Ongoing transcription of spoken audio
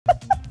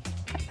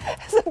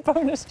a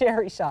bonus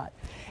Jerry shot.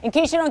 In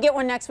case you don't get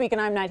one next week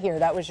and I'm not here,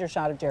 that was your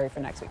shot of Jerry for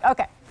next week.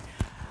 Okay.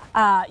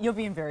 You'll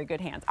be in very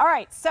good hands. All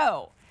right,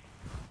 so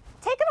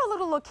taking a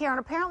little look here, and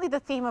apparently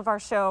the theme of our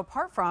show,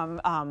 apart from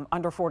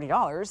under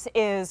 $40,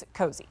 is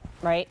cozy,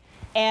 right?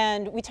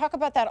 And we talk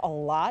about that a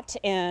lot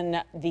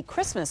in the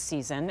Christmas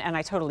season, and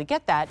I totally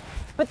get that.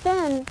 But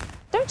then,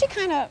 don't you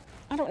kind of,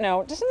 I don't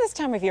know, just in this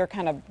time of year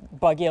kind of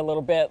bug you a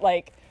little bit?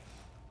 Like,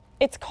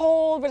 it's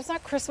cold, but it's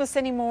not Christmas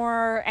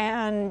anymore,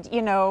 and,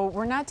 you know,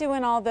 we're not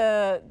doing all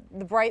the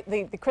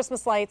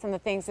Christmas lights and the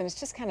things, and it's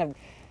just kind of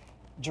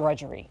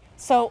drudgery.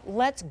 So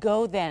let's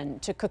go then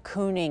to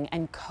cocooning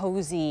and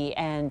cozy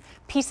and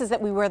pieces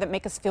that we wear that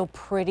make us feel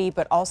pretty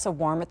but also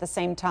warm at the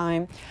same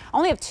time. I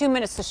only have 2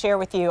 minutes to share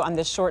with you on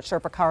this short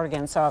Sherpa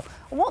cardigan, so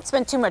I won't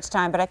spend too much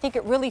time, but I think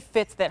it really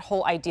fits that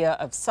whole idea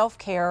of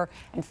self-care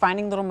and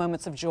finding little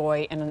moments of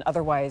joy in an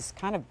otherwise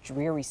kind of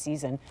dreary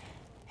season.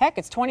 Heck,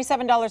 it's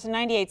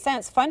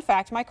 $27.98. Fun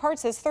fact, my card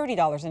says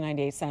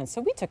 $30.98,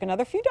 so we took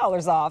another few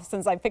dollars off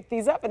since I picked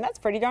these up, and that's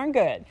pretty darn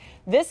good.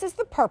 This is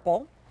the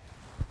purple.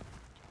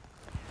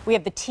 We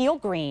have the teal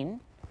green,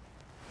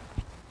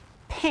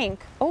 pink.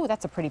 Oh,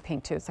 that's a pretty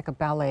pink too. It's like a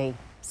ballet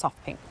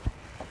soft pink.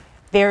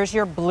 There's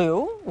your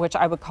blue, which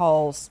I would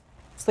call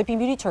Sleeping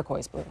Beauty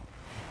turquoise blue.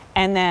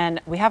 And then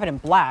we have it in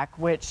black,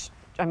 which,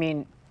 I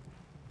mean,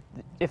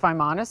 if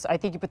I'm honest, I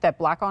think you put that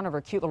black on over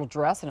a cute little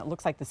dress and it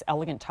looks like this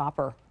elegant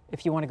topper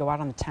if you want to go out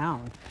on the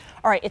town.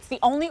 All right, it's the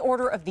only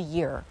order of the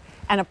year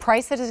and a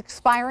price that is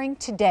expiring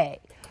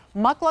today.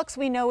 MUK LUKS,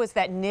 we know, is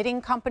that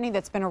knitting company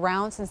that's been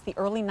around since the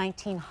early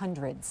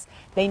 1900s.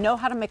 They know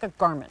how to make a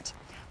garment.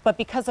 But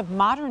because of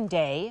modern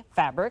day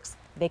fabrics,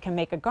 they can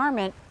make a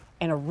garment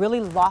in a really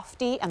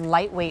lofty and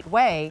lightweight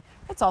way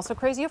that's also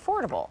crazy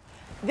affordable.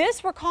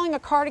 This we're calling a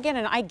cardigan,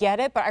 and I get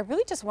it, but I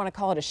really just want to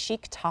call it a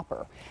chic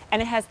topper. And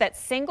it has that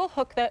single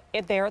hook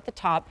there at the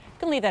top. You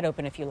can leave that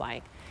open if you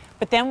like.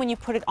 But then when you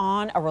put it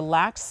on, a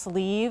relaxed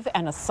sleeve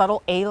and a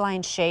subtle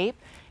A-line shape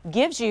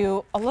gives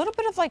you a little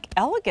bit of like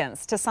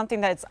elegance to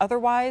something that's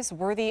otherwise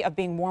worthy of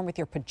being worn with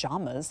your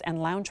pajamas and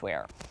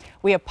loungewear.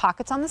 We have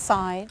pockets on the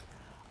side,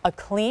 a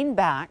clean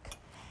back,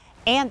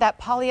 and that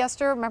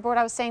polyester, remember what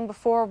I was saying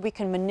before, we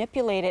can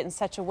manipulate it in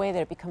such a way that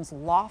it becomes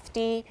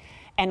lofty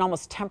and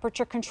almost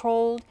temperature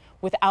controlled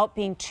without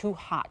being too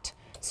hot.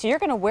 So you're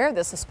gonna wear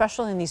this,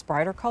 especially in these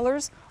brighter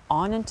colors,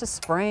 on into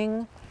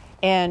spring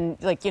and,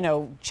 like, you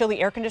know,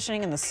 chilly air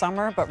conditioning in the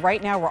summer, but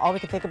right now where all we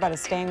can think about is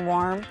staying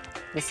warm,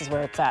 this is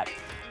where it's at.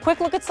 Quick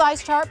look at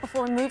size chart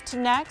before we move to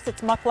next.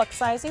 It's MUK LUKS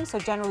sizing, so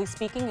generally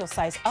speaking, you'll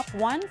size up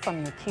 1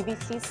 from your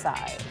QVC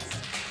size.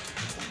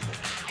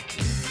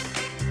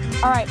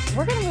 All right,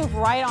 we're gonna move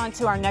right on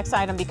to our next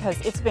item because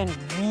it's been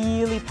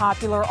really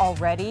popular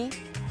already,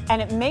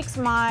 and it makes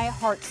my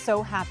heart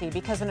so happy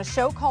because in a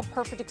show called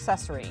Perfect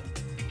Accessory,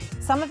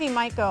 some of you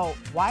might go,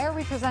 why are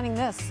we presenting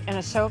this in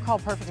a show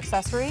called Perfect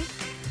Accessory?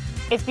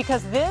 It's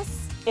because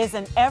this is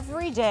an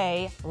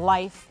everyday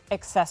life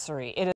accessory. It is